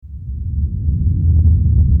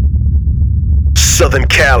Southern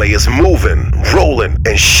Cali is moving, rolling,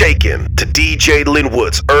 and shaking to DJ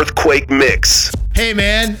Linwood's Earthquake Mix. Hey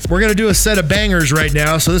man, we're going to do a set of bangers right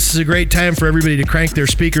now, so this is a great time for everybody to crank their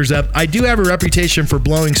speakers up. I do have a reputation for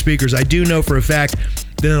blowing speakers. I do know for a fact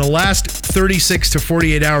that in the last 36 to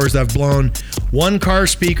 48 hours I've blown one car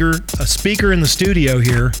speaker, a speaker in the studio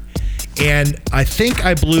here, and I think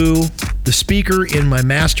I blew the speaker in my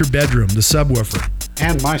master bedroom, the subwoofer.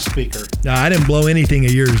 And my speaker. No, I didn't blow anything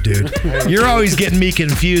of yours, dude. You're always getting me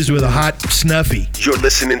confused with a hot Snuffy. You're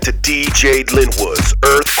listening to DJ Linwood's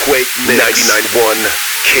Earthquake Mix 99.1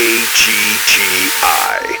 KGGI.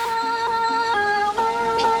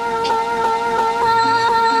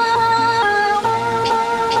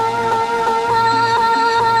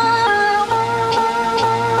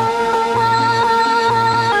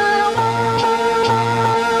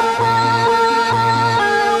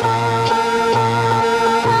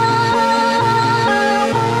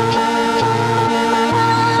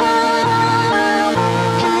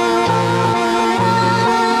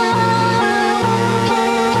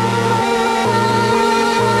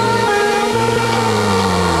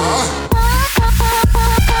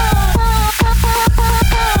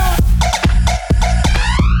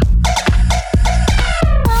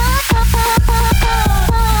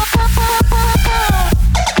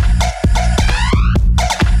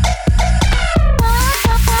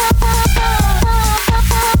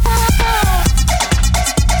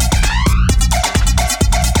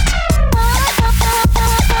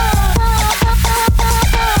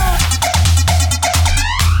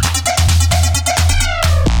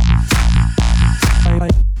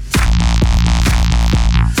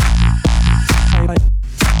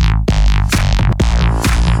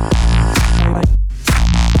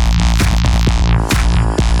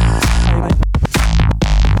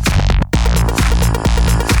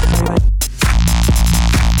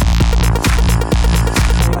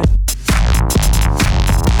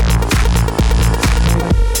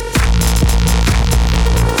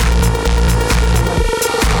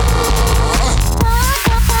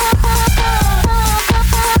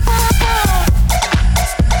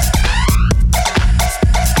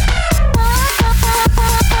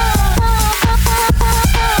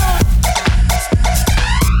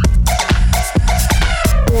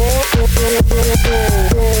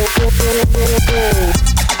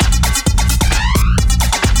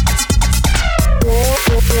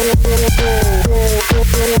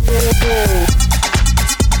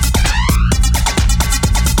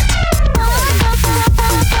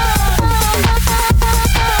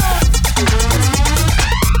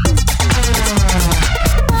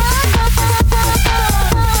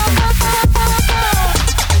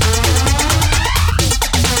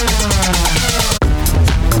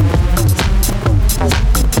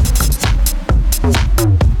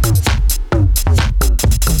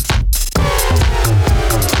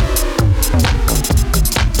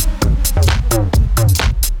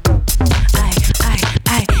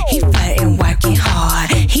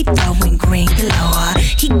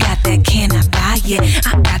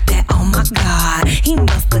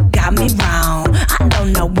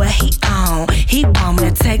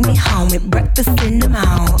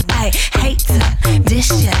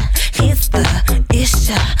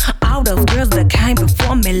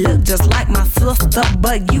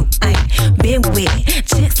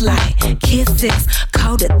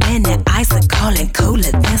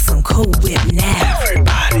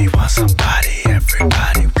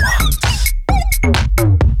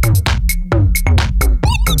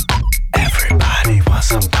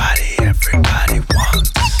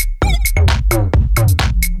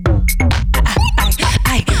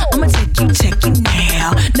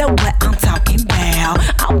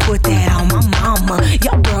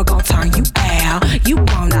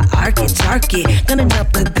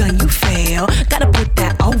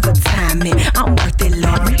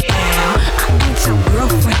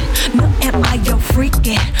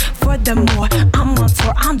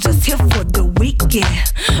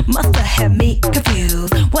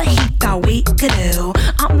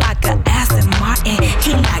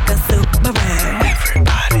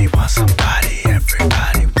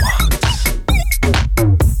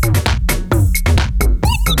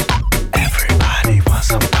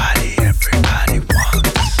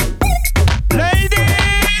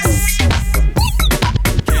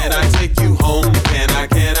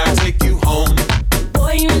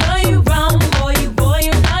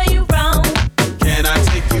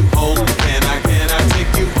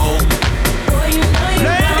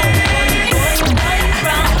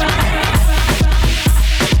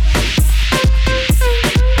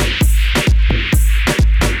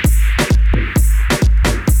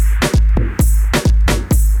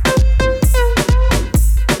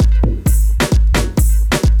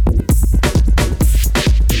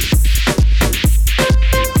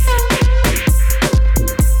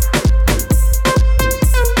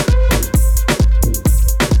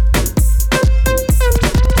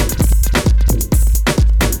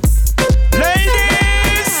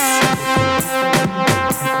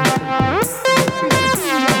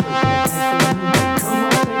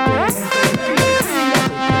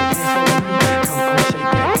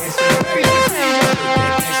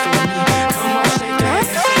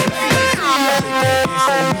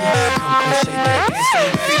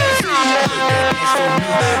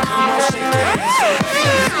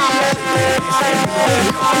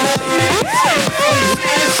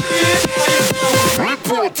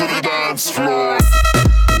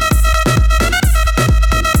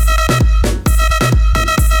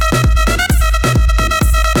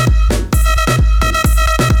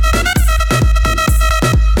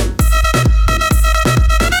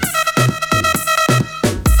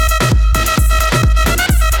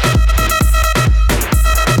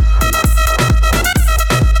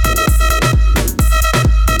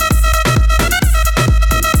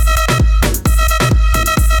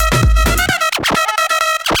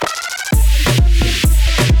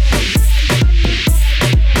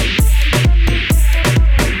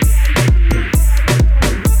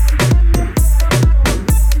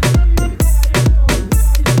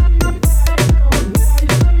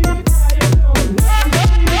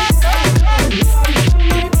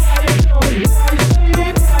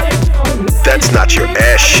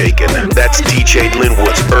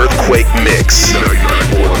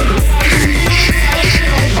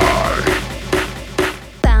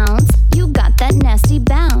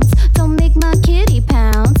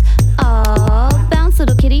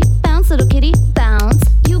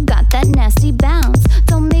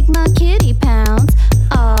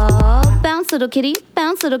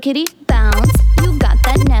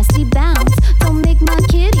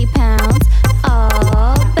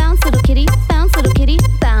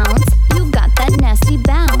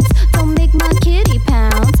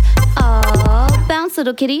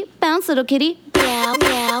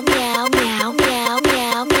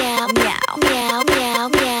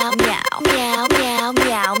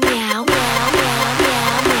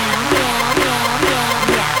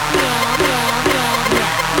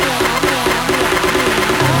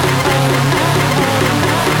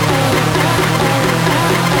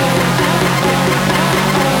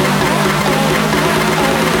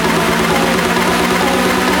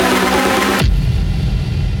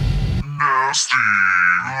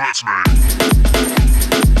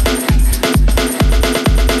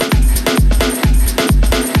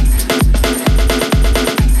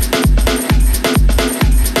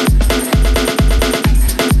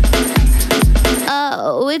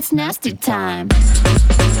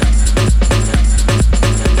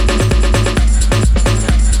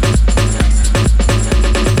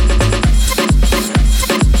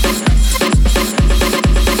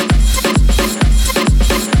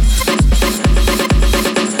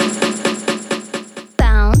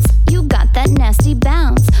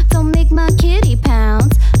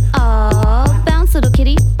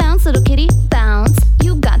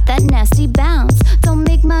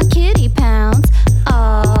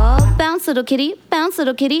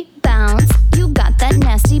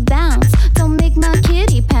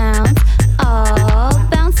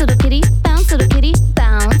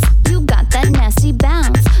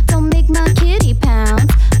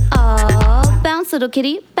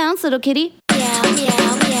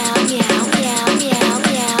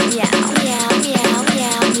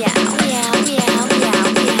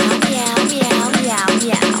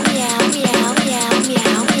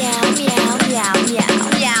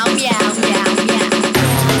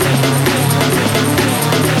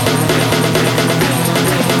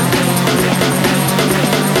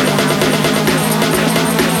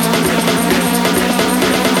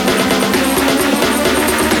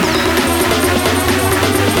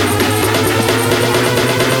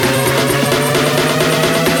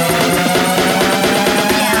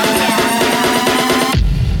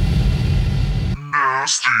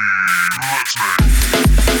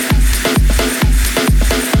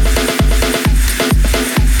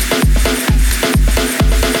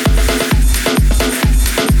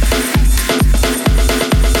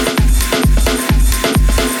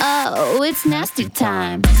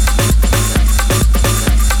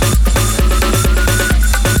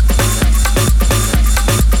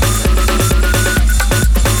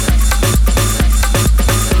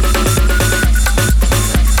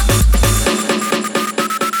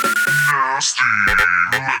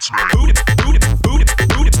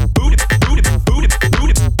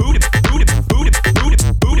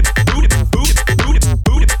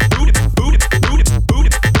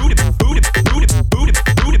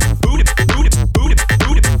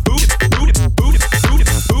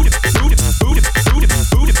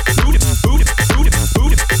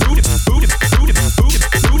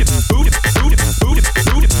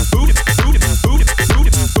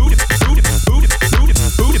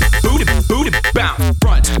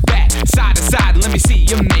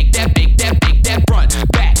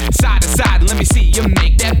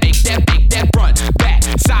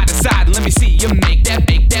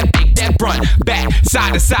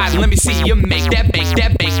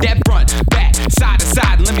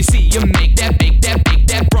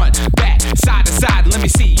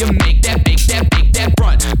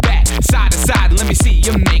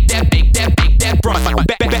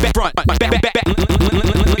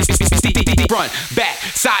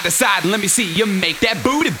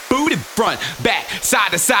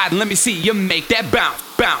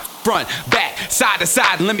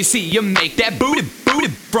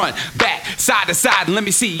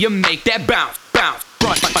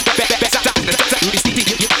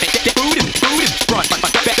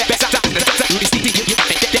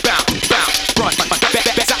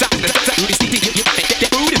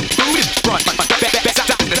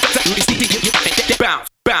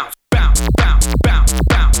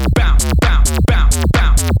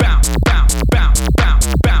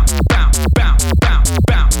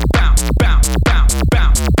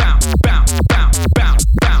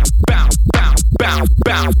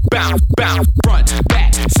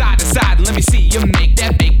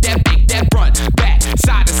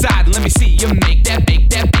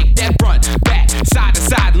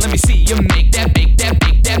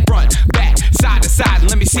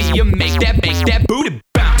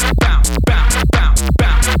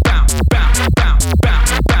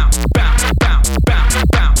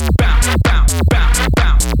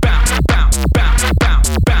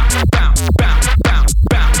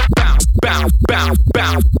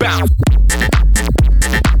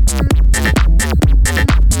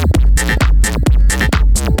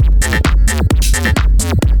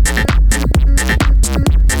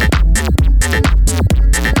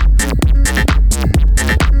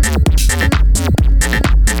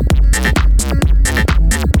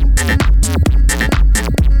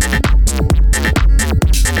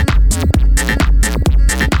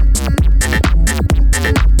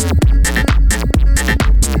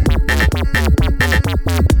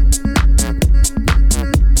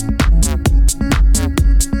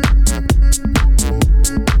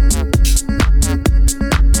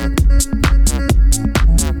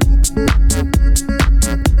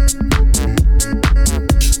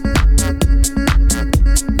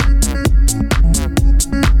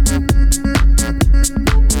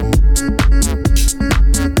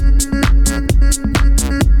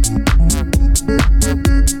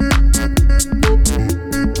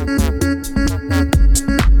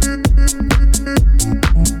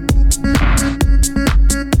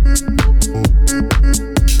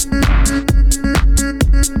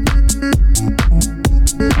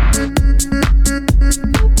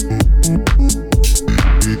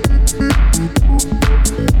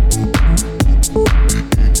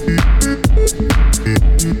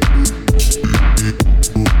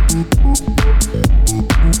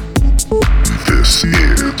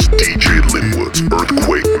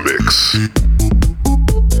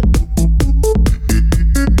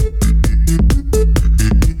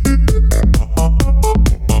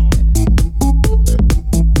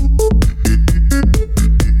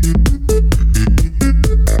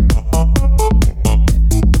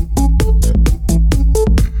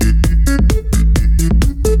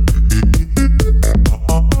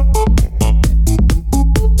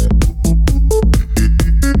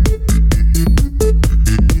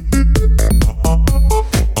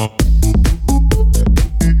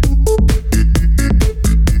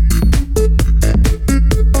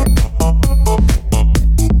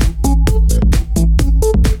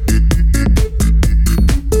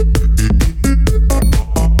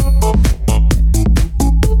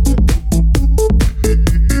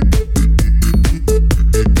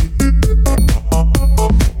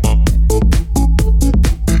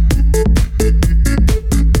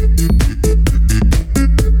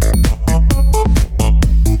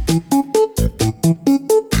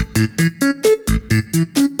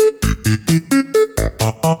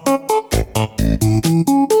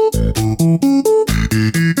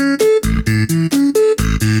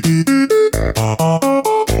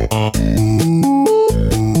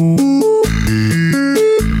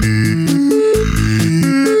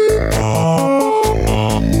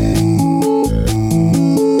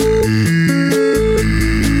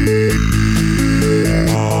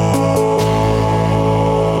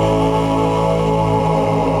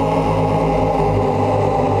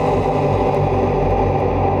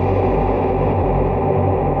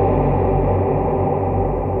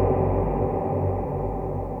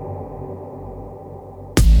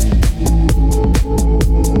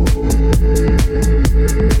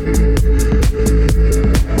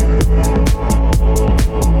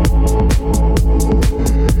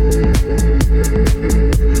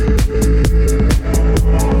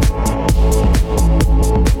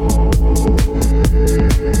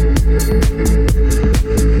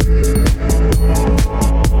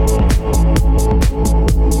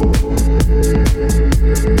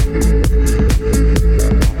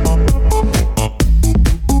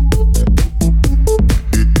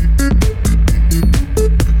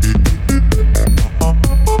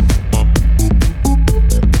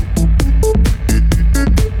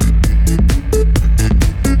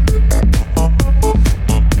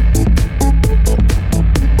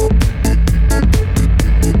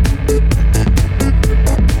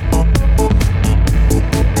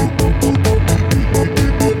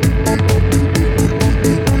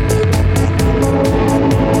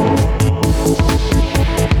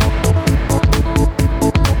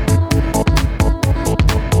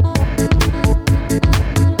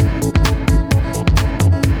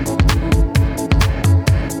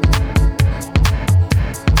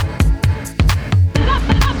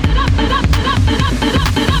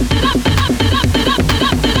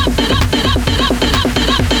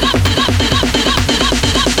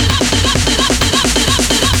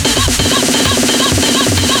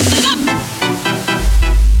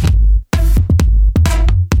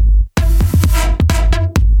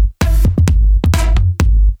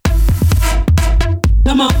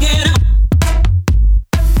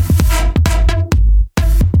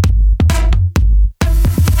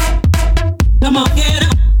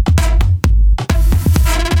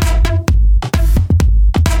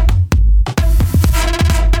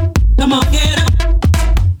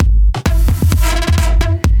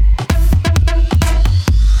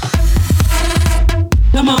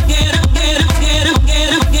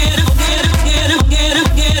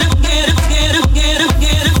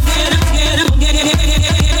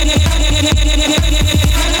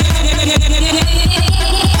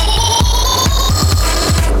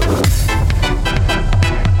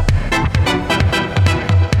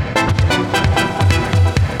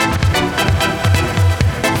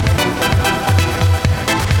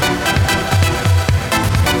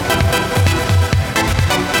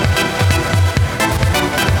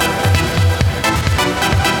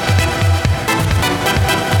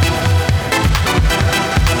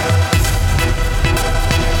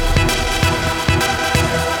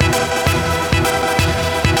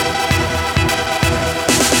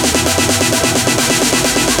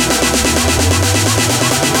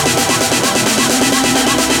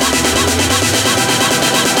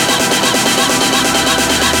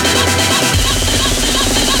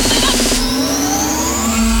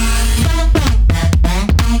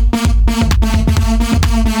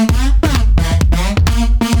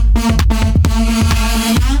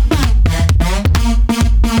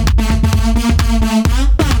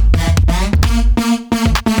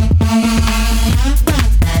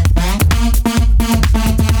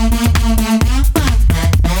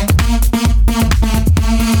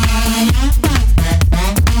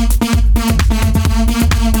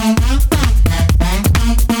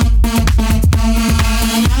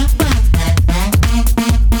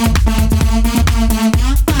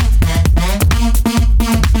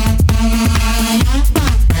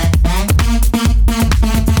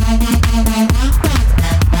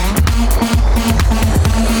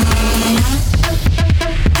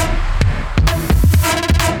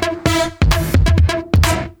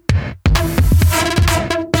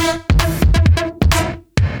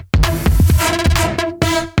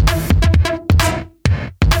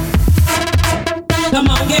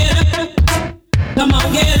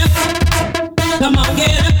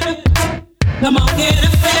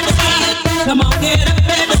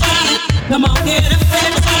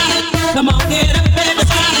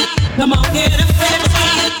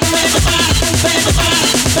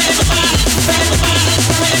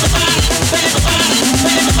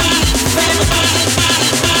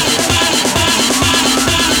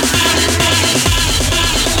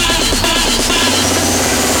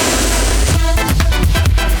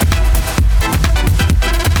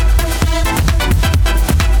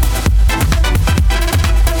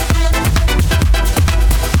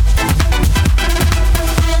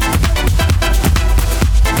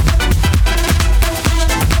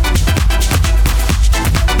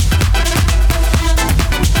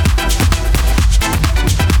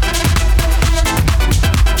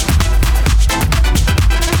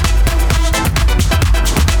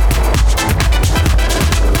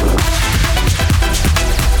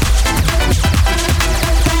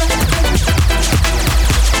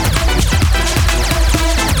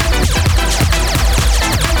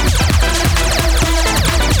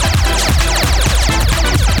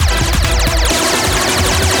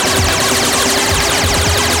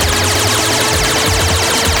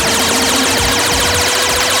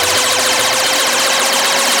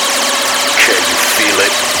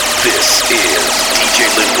 This is DJ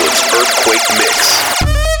Linwood's Earthquake Mix.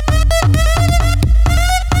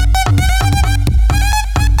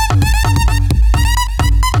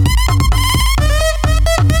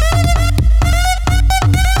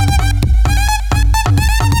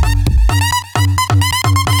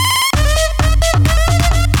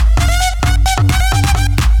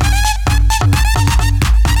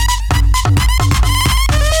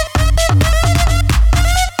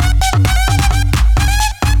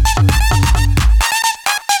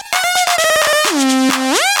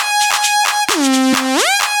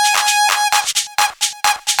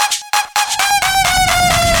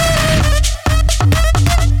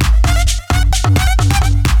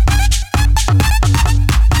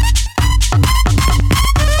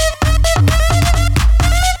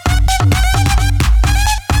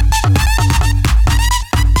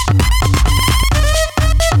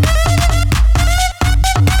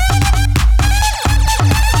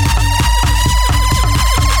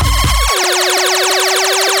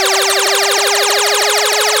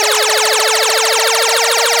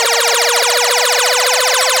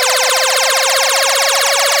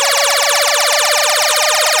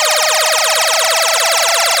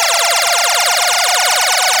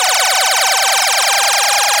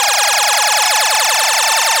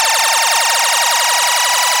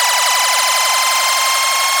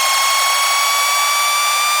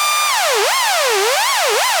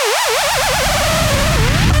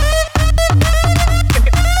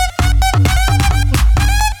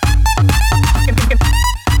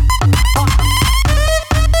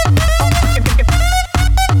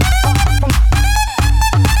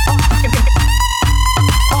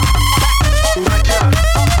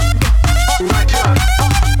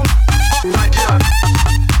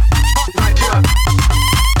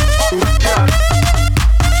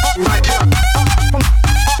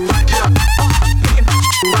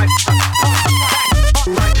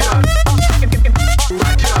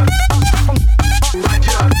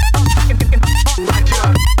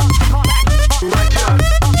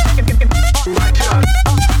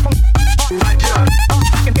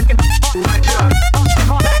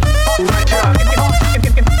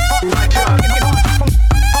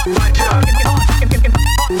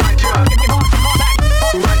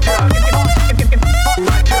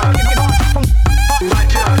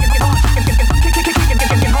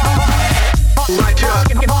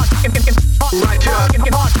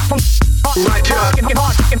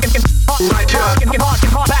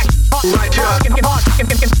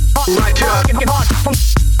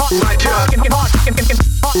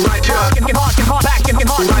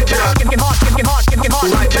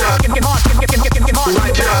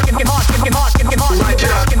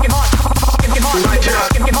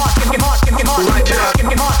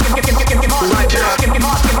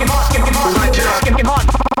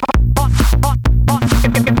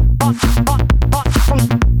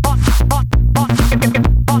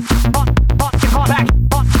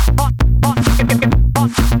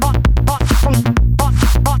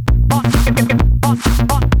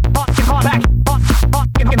 Back.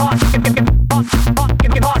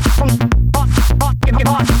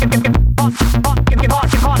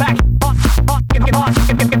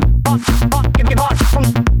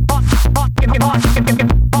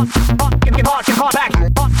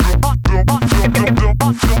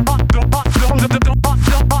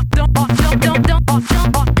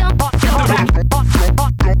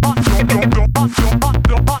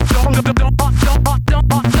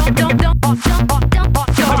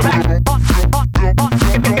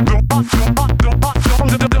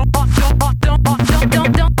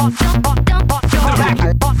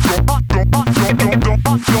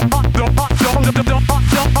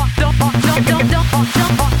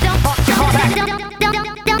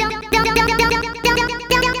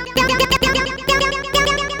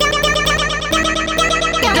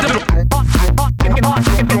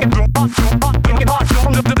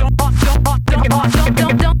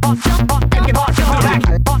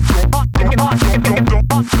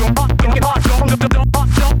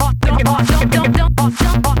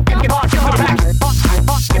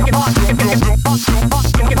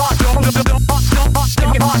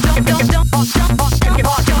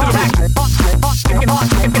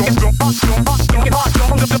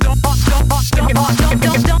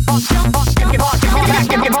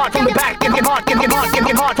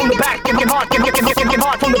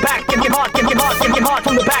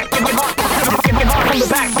 from the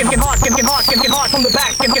back, get hard, get hard, get hard from the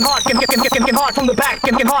back, get hard, get hard from the back,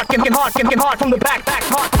 get hard, get hard from the back, back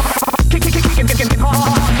hard. Kick hard. Kick hard.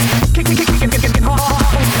 Kick hard. Kick hard. Kick hard.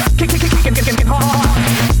 Back. Kick hard. Kick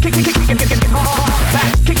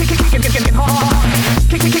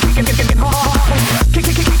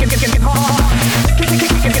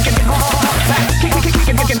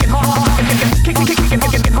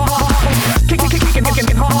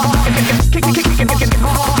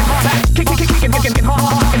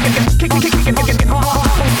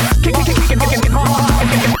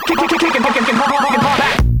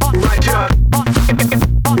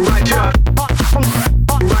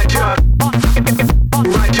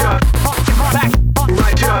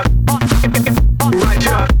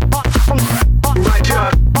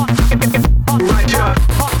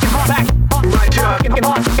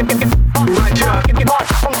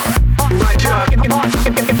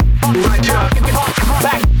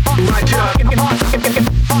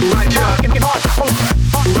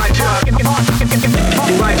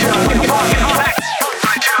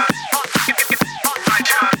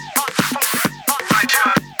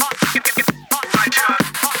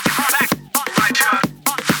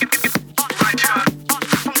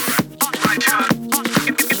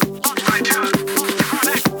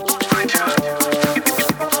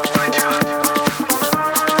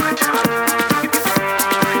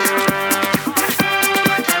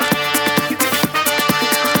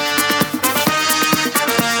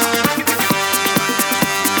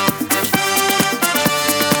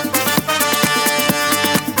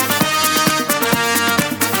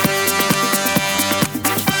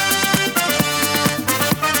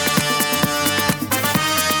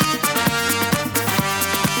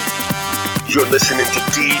You're listening to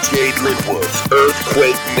DJ Linwood's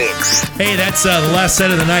Earthquake Mix. Hey, that's the last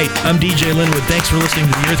set of the night. I'm DJ Linwood. Thanks for listening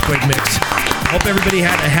to the Earthquake Mix. Hope everybody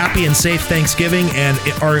had a happy and safe Thanksgiving and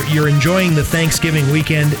you're enjoying the Thanksgiving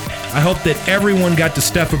weekend. I hope that everyone got to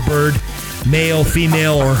stuff a bird, male,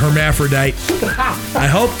 female, or hermaphrodite. I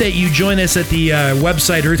hope that you join us at the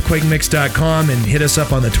website earthquakemix.com and hit us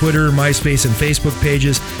up on the Twitter, MySpace, and Facebook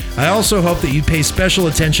pages. I also hope that you pay special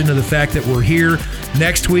attention to the fact that we're here.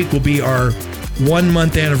 Next week will be our 1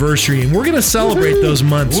 month anniversary, and we're going to celebrate those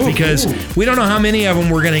months because we don't know how many of them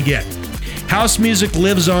we're going to get. House music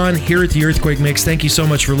lives on here at the Earthquake Mix. Thank you so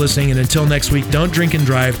much for listening, and until next week, don't drink and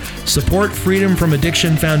drive. Support Freedom from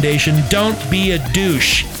Addiction Foundation. Don't be a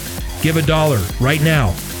douche. Give $1 right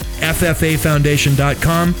now.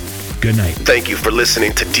 FFAfoundation.com. Good night. Thank you for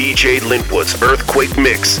listening to DJ Linwood's Earthquake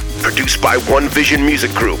Mix, produced by One Vision Music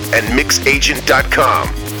Group and mixagent.com.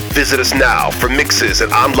 Visit us now for mixes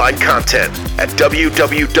and online content at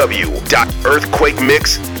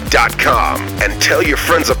www.earthquakemix.com and tell your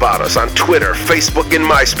friends about us on Twitter, Facebook, and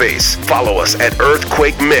MySpace. Follow us at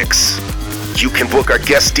Earthquake Mix. You can book our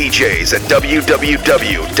guest DJs at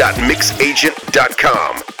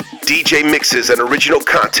www.mixagent.com. DJ mixes and original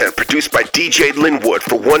content produced by DJ Linwood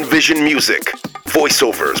for One Vision Music.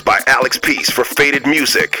 Voiceovers by Alex Peace for Faded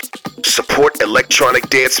Music. Support electronic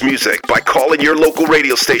dance music by calling your local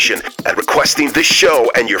radio station and requesting this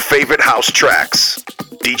show and your favorite house tracks.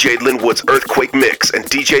 DJ Linwood's Earthquake Mix and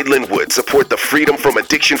DJ Linwood support the Freedom from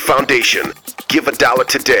Addiction Foundation. Give $1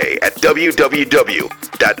 today at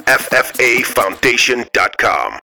www.ffafoundation.com.